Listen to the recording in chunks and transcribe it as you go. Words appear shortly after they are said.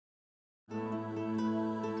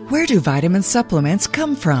Where do vitamin supplements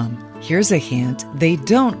come from? Here's a hint: they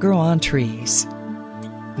don't grow on trees.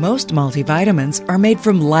 Most multivitamins are made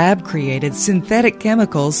from lab-created synthetic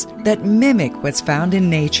chemicals that mimic what's found in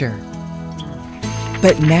nature.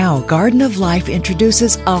 But now, Garden of Life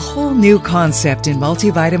introduces a whole new concept in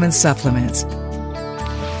multivitamin supplements.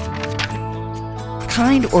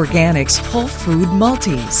 Kind Organics Whole Food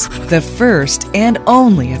Multis, the first and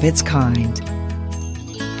only of its kind.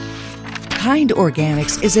 Kind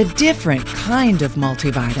Organics is a different kind of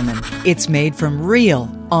multivitamin. It's made from real,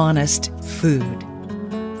 honest food.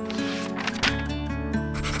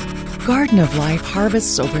 Garden of Life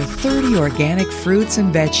harvests over 30 organic fruits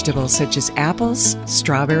and vegetables such as apples,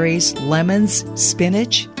 strawberries, lemons,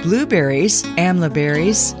 spinach, blueberries, Amla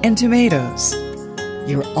berries, and tomatoes.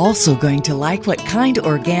 You're also going to like what Kind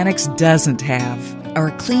Organics doesn't have.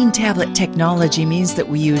 Our clean tablet technology means that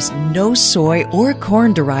we use no soy or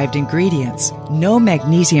corn-derived ingredients, no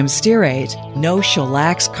magnesium stearate, no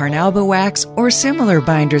shellac, carnauba wax, or similar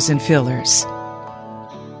binders and fillers.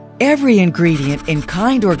 Every ingredient in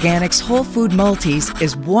Kind Organics Whole Food Multis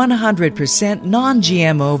is 100%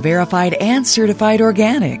 non-GMO verified and certified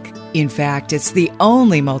organic. In fact, it's the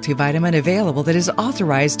only multivitamin available that is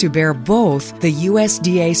authorized to bear both the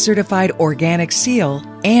USDA certified organic seal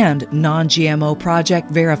and Non-GMO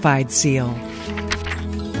Project Verified seal.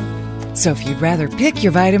 So if you'd rather pick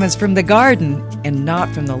your vitamins from the garden and not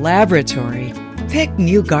from the laboratory, pick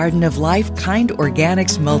new Garden of Life Kind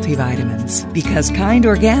Organics multivitamins, because Kind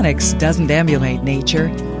Organics doesn't emulate nature,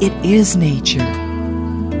 it is nature.